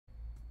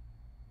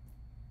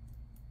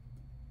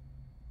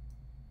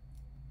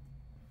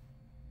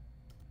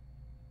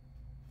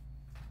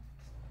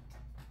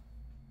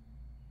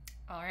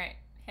All right.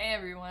 Hey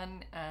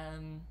everyone.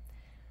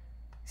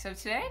 So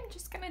today I'm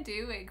just gonna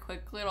do a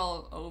quick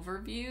little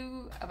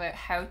overview about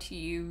how to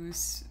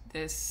use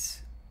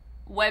this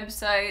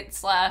website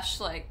slash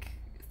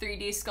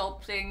 3D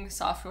sculpting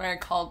software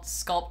called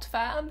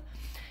Sculptfab.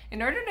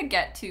 In order to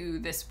get to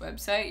this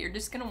website, you're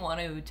just gonna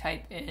want to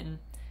type in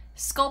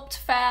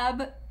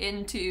Sculptfab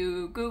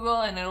into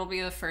Google and it'll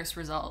be the first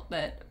result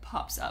that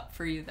pops up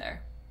for you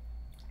there.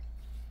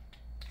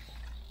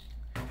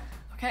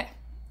 Okay.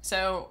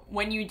 So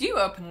when you do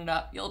open it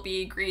up, you'll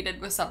be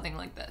greeted with something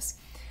like this.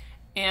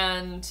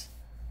 And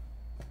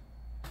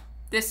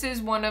this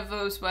is one of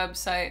those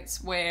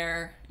websites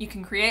where you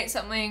can create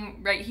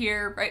something right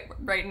here,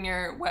 right in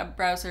your web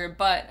browser,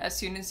 but as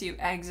soon as you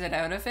exit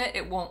out of it,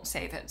 it won't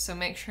save it. So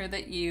make sure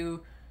that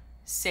you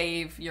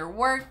save your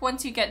work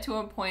once you get to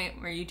a point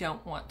where you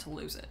don't want to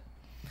lose it.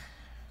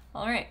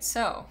 All right,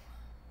 so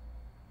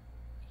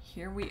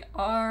here we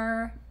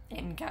are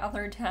in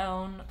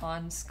Gathertown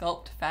on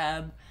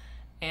Sculptfab.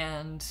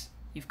 And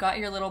you've got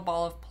your little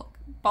ball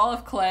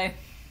of clay,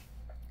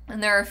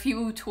 and there are a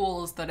few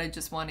tools that I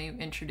just want to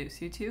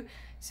introduce you to.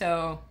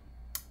 So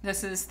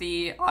this is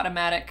the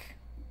automatic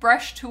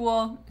brush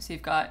tool. So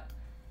you've got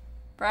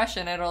brush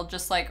and it'll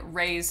just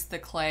raise the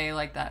clay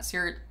like that. So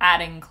you're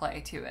adding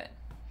clay to it.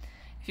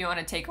 If you want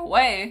to take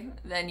away,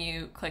 then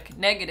you click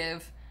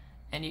negative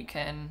and you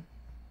can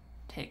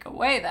take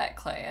away that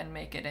clay and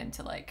make it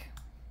into a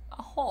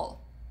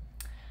hole.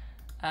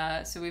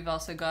 So we've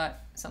also got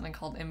something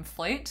called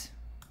Inflate.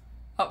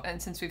 Oh, and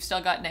since we've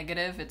still got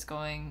negative, it's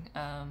going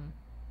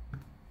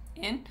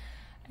in.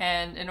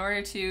 And in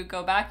order to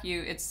go back,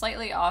 it's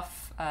slightly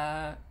off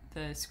the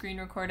screen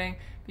recording,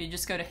 but you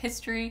just go to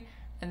History,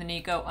 and then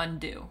you go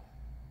Undo.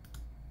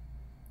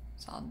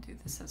 So I'll undo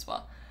this as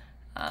well.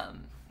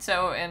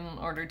 So in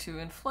order to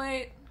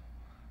inflate,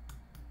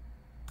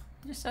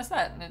 it just does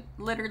that, and it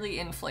literally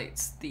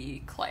inflates the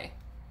clay.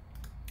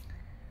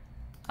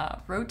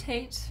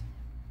 Rotate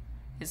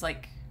is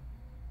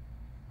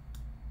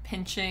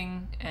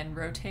pinching and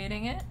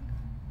rotating it.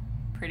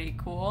 Pretty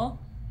cool.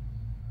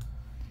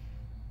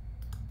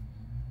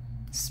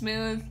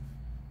 Smooth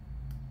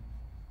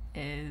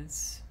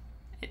is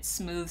it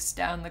smooths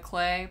down the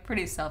clay.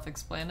 Pretty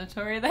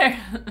self-explanatory there.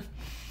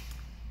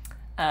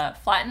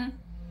 Flatten,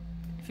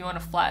 if you want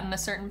to flatten a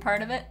certain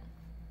part of it.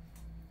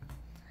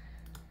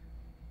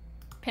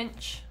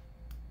 Pinch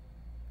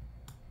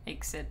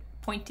makes it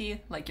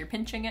pointy like you're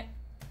pinching it.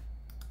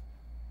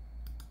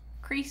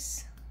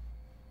 Crease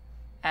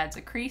adds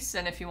a crease,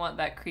 and if you want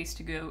that crease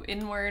to go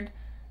inward,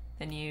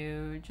 then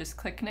you just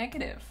click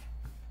negative.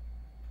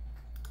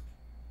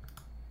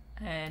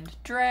 And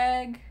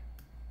drags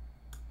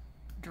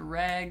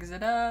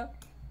it up.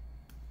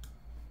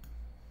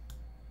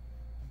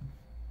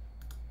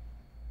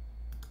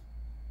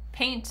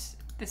 Paint,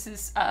 this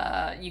is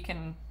you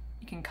can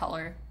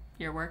color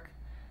your work.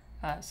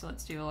 So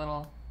let's do a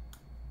little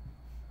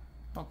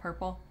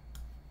purple.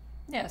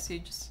 Yeah, so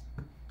you just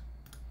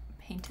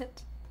paint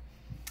it.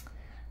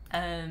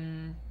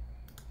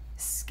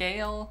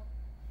 Scale,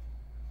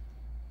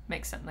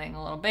 make something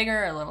a little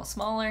bigger, a little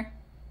smaller,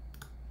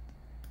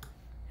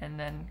 and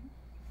then,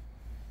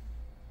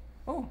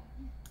 oh,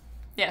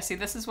 yeah, see,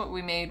 this is what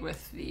we made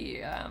with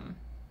the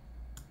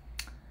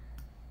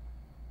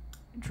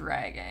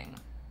dragging.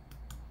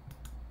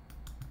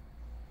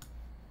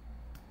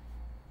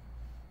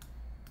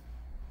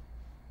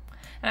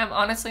 And I'm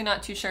honestly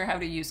not too sure how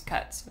to use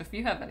cuts. If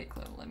you have any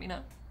clue, let me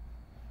know.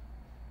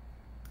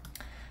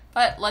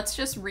 But let's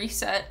just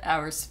reset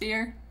our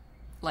sphere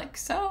like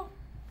so,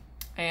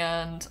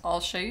 and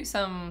I'll show you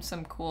some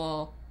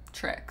cool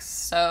tricks.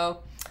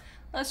 So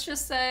let's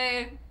just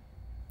say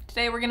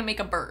today we're gonna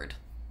make a bird.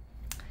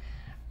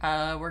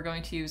 We're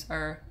going to use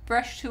our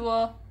brush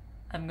tool.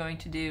 I'm going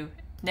to do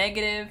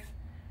negative,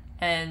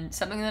 and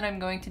something that I'm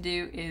going to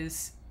do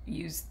is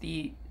use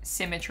the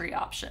symmetry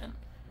option,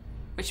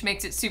 which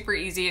makes it super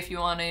easy if you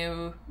want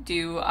to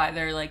do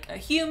either a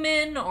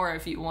human or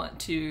if you want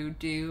to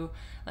do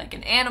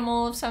an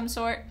animal of some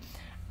sort.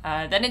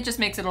 Then it just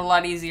makes it a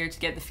lot easier to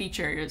get the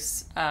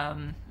features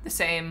the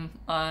same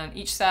on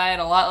each side,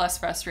 a lot less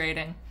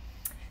frustrating.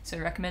 So I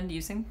recommend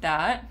using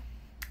that.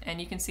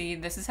 And you can see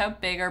this is how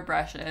big our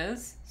brush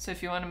is. So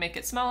if you want to make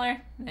it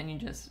smaller, then you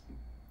just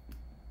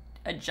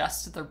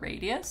adjust the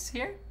radius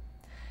here.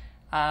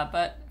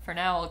 But for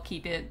now, I'll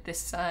keep it this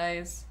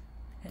size,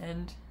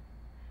 and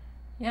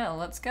yeah,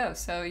 let's go.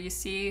 So you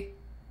see,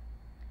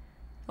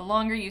 the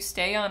longer you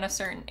stay on a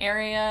certain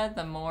area,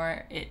 the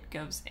more it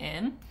goes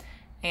in.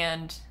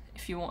 And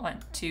if you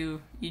want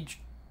to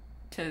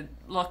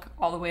look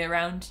all the way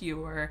around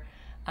your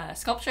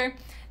sculpture,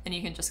 then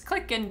you can just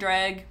click and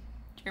drag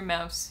your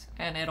mouse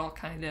and it'll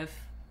kind of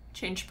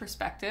change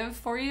perspective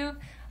for you.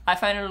 I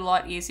find it a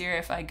lot easier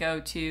if I go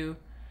to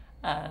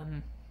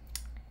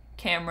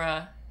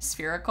camera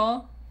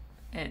spherical.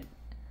 It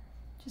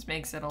just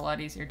makes it a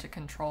lot easier to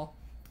control.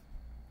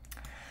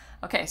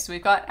 Okay, so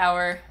we've got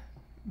our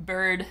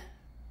bird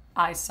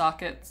eye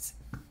sockets.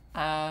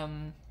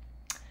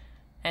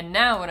 And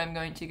now what I'm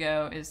going to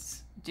go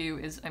is do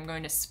is I'm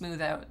going to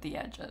smooth out the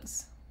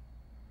edges.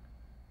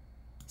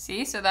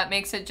 See, so that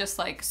makes it just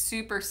like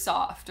super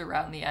soft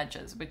around the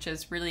edges, which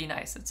is really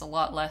nice. It's a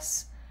lot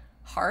less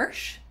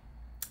harsh.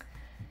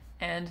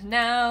 And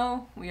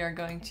now we are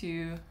going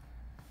to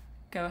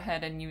go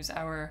ahead and use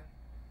our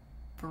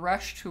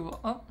brush tool.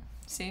 Oh,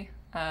 see,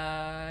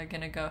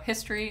 gonna go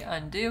history,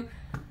 undo.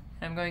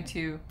 I'm going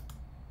to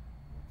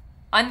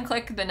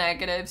unclick the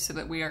negative so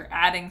that we are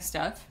adding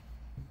stuff.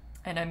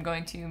 And I'm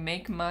going to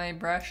make my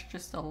brush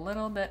just a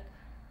little bit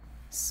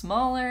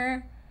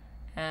smaller.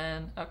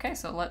 And okay,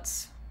 so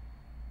let's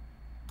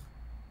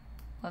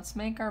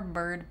make our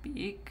bird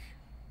beak.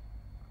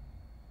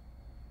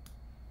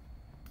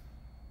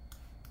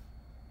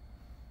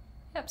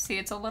 Yep, see,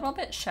 it's a little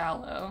bit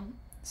shallow.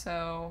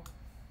 So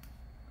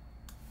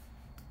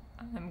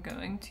I'm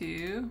going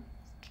to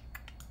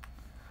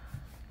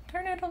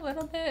turn it a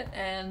little bit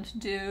and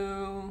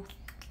do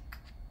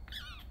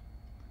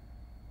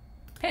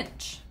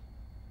pinch.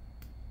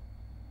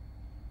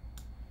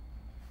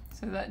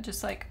 So that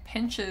just like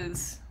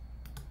pinches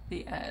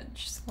the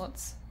edge. So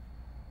let's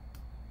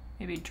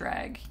maybe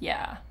drag,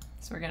 yeah.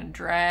 So we're gonna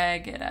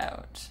drag it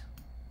out.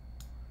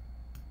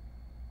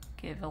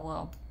 Give a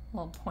little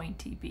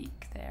pointy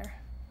beak there.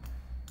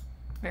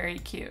 Very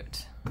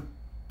cute.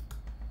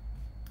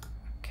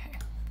 Okay,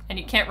 and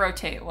you can't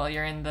rotate while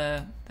you're in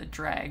the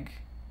drag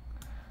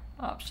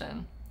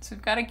option. So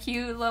we've got a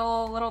cute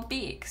little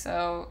beak.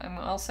 So I'm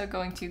also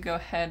going to go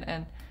ahead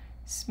and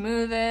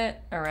smooth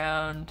it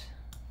around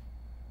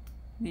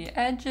the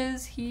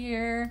edges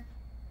here,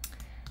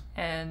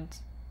 and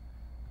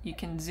you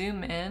can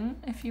zoom in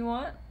if you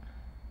want.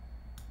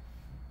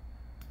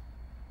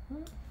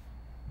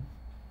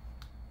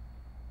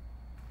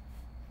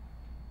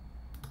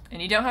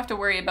 And you don't have to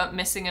worry about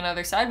missing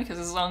another side, because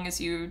as long as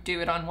you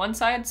do it on one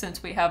side,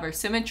 since we have our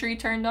symmetry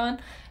turned on,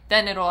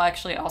 then it'll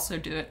actually also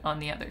do it on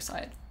the other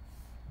side.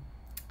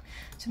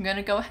 So I'm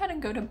gonna go ahead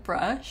and go to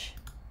brush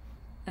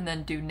and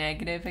then do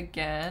negative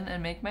again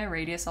and make my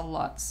radius a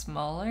lot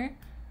smaller,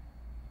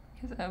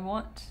 because I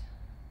want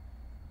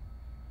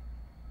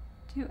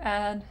to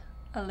add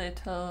a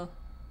little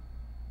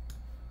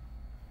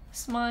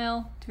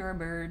smile to our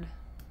bird.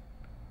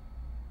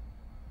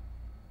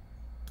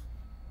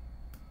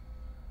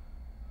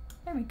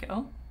 There we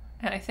go.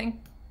 And I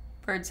think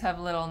birds have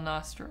little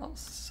nostrils,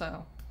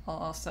 so I'll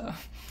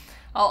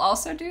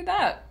also do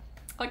that.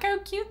 Look how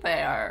cute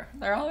they are.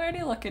 They're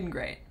already looking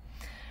great.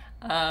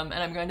 And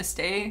I'm going to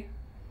stay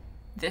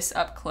this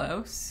up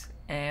close,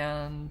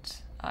 and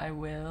I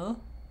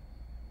will.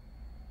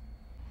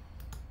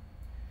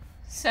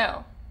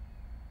 So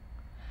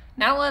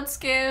now let's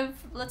give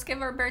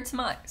our bird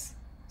some eyes.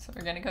 So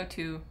we're gonna go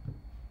to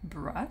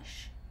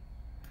brush,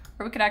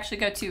 or we could actually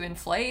go to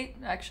inflate,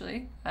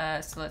 actually.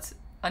 So let's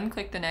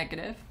unclick the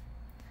negative,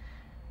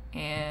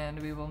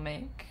 and we will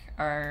make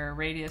our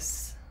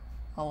radius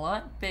a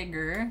lot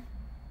bigger,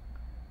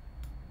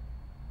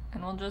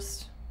 and we'll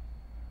just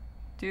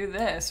do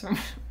this.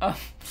 Oh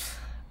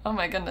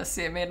my goodness,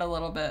 see, it made a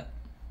little bit.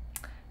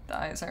 The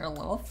eyes are a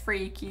little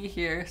freaky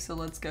here, so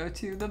let's go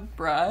to the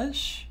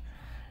brush,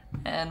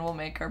 and we'll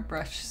make our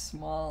brush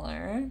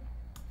smaller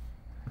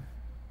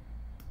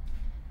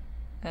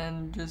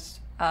and just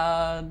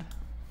add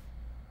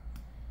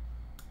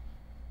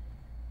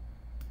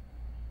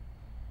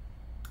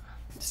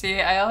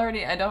see,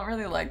 I don't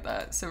really like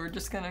that, so we're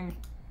just going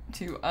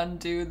to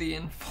undo the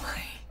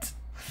inflate.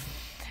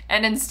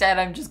 And instead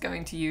I'm just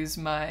going to use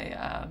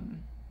my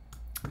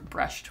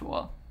brush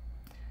tool.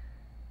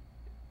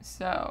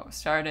 So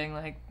starting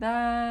like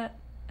that,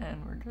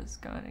 and we're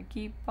just going to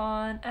keep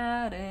on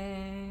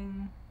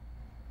adding.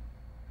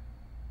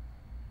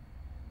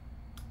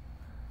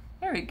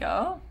 There we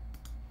go.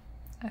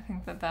 I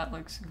think that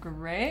looks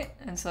great.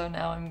 And so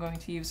now I'm going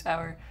to use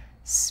our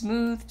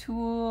smooth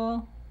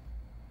tool.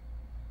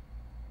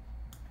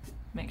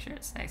 Make sure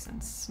it's nice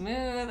and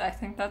smooth. I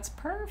think that's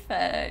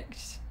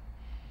perfect.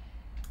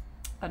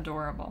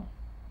 Adorable.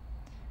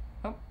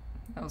 Oh,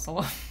 that was a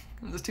little,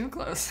 that was too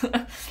close.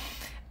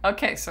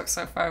 Okay, so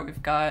far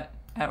we've got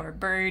our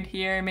bird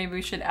here. Maybe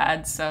we should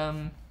add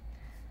some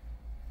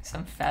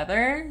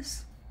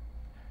feathers.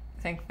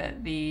 I think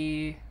that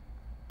the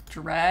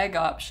drag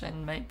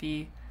option might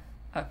be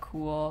a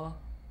cool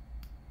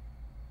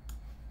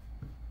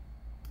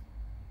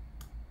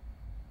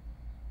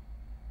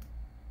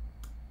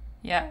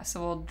yeah,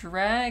 so we'll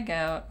drag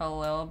out a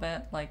little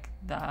bit like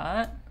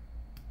that.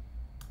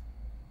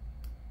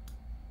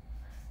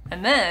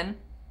 And then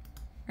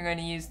we're going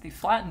to use the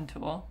flatten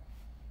tool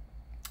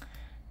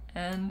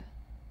and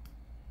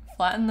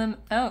flatten them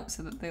out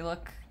so that they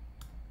look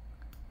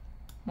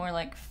more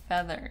like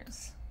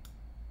feathers.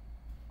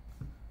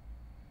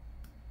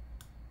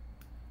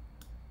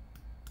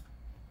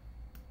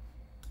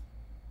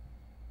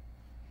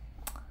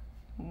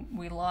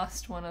 We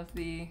lost one of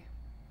the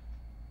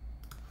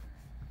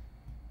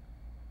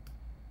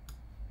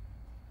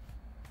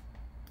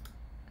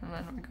and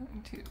then we're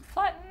going to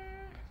flatten.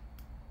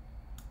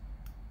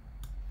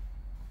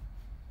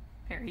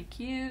 Very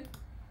cute.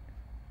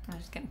 I'm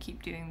just gonna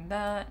keep doing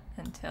that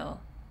until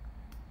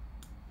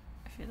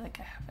I feel like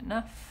I have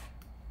enough.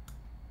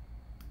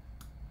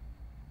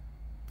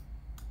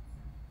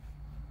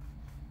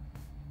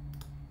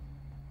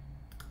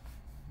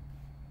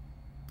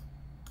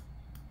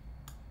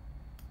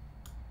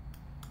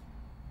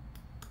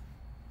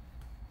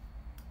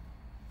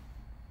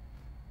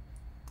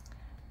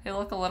 They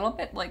look a little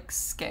bit like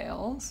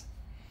scales,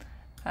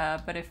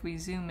 but if we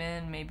zoom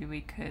in, maybe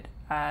we could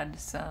add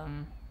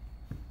some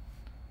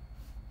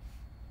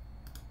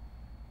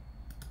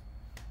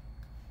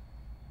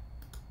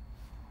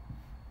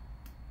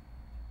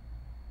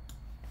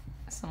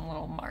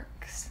little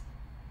marks.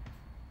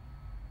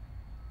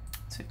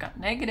 So we've got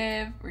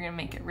negative, we're gonna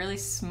make it really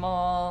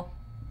small.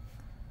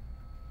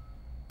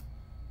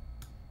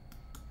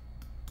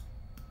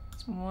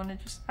 So we wanna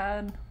just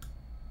add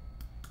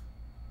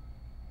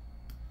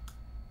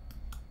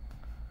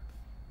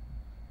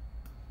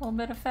a little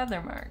bit of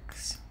feather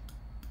marks.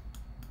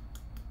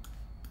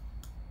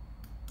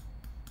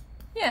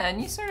 Yeah,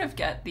 and you sort of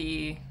get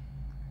the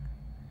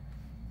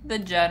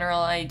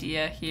general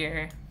idea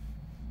here.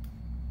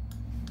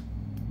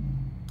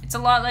 It's a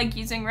lot like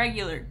using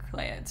regular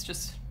clay. It's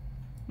just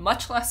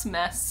much less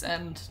mess,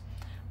 and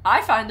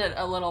I find it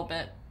a little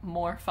bit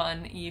more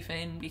fun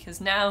even because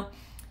now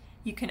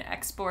you can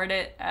export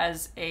it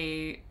as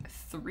a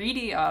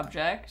 3D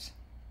object,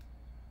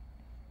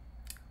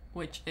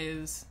 which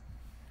is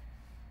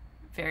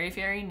very,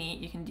 very neat.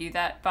 You can do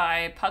that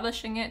by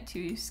publishing it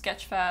to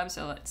Sketchfab.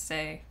 So let's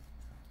say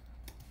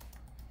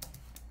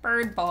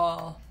bird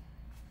ball,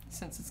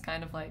 since it's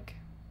kind of like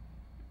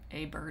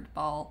a bird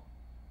ball.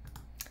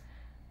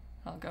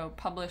 I'll go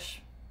publish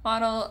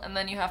model, and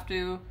then you have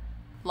to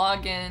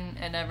log in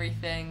and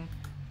everything.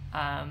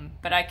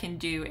 But I can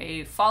do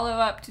a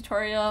follow-up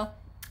tutorial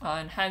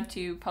on how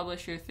to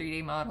publish your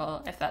 3D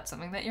model if that's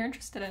something that you're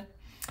interested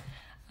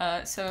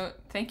in. So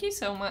thank you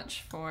so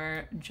much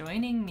for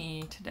joining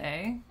me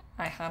today.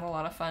 I had a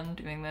lot of fun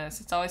doing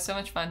this. It's always so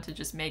much fun to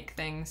just make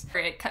things.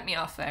 It cut me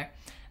off there.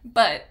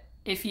 But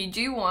if you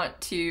do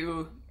want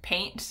to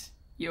paint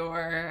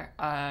your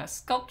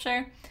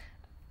sculpture,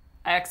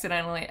 I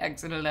accidentally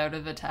exited out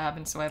of the tab,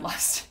 and so I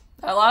lost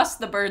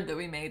the bird that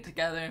we made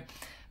together.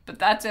 But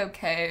that's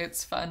okay.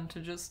 It's fun to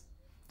just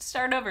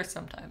start over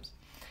sometimes.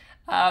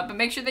 But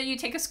make sure that you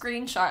take a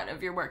screenshot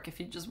of your work if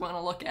you just want to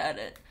look at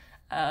it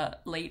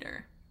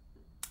later.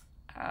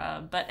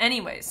 But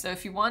anyway, so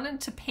if you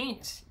wanted to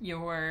paint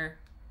your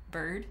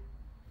bird,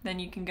 then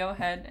you can go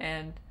ahead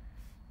and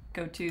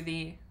go to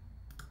the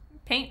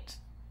paint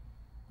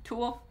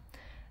tool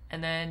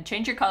and then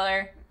change your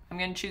color. I'm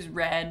going to choose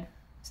red.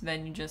 So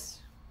then you just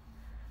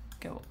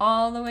go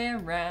all the way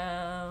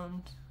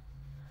around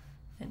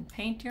and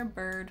paint your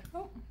bird.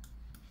 Oh,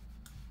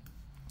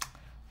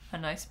 a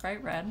nice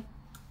bright red.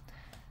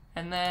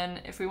 And then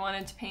if we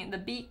wanted to paint the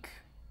beak,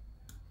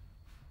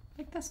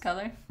 like this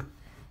color,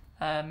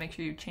 make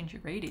sure you change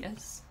your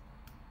radius.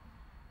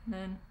 And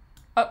then,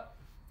 oh,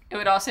 it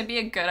would also be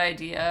a good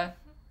idea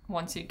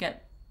once you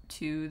get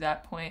to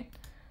that point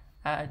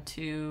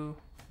to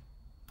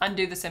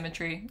undo the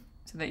symmetry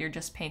so that you're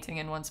just painting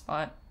in one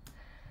spot.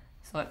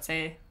 So let's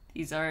say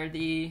these are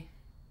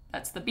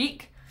that's the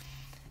beak.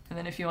 And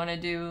then if you want to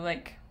do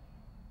like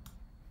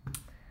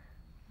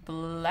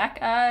black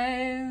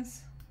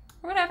eyes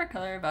or whatever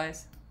color of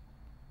eyes.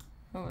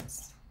 Oh,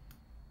 it's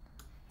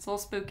a little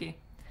spooky.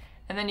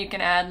 And then you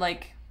can add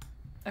like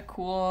a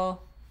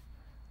cool,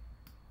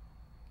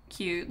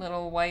 cute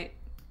little white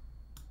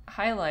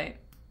highlight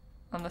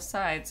on the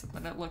side so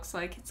that it looks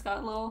like it's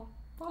got little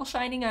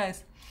shining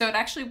eyes. So it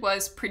actually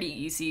was pretty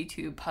easy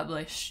to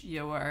publish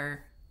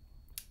your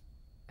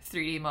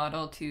 3D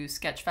model to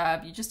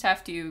Sketchfab. You just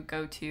have to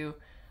go to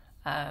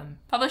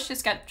publish to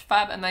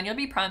Sketchfab, and then you'll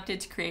be prompted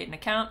to create an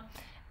account.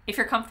 If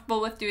you're comfortable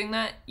with doing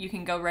that, you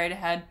can go right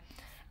ahead,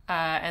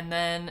 and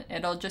then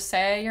it'll just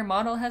say your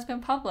model has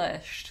been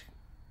published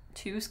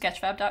to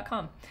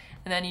sketchfab.com,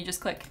 and then you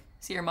just click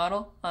see your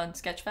model on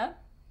Sketchfab,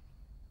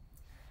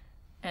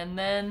 and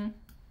then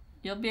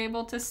you'll be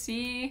able to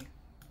see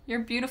your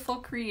beautiful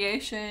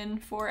creation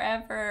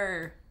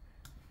forever,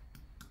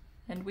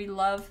 and we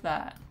love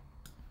that.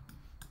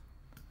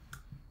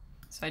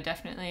 So I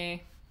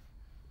definitely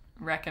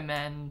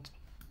recommend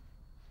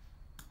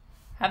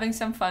having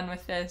some fun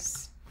with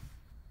this.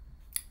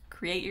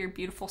 Create your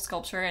beautiful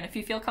sculpture, and if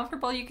you feel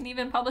comfortable, you can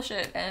even publish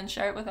it and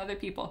share it with other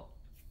people.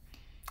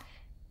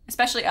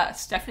 Especially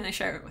us. Definitely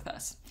share it with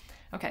us.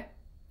 Okay.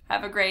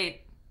 Have a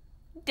great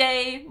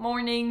day,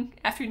 morning,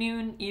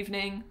 afternoon,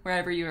 evening,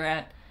 wherever you're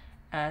at.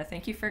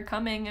 Thank you for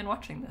coming and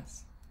watching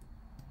this.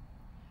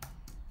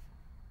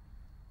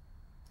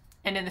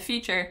 And in the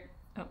future,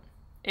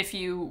 if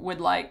you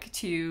would like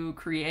to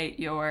create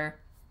your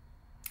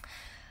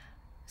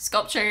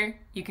sculpture,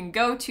 you can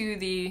go to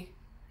the...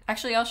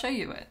 Actually, I'll show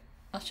you it.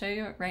 I'll show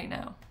you it right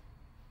now.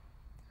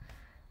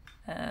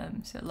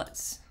 So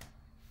let's...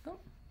 Oh.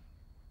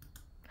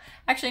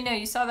 Actually, no,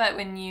 you saw that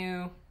when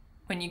you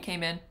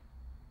came in.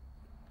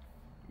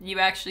 You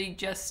actually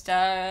just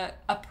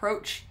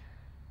approach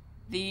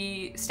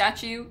the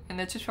statue in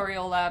the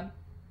tutorial lab,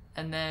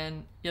 and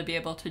then you'll be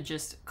able to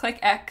just click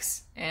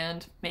X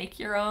and make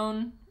your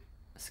own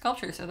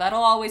sculpture. So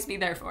that'll always be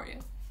there for you.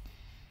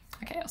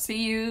 Okay, I'll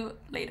see you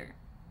later.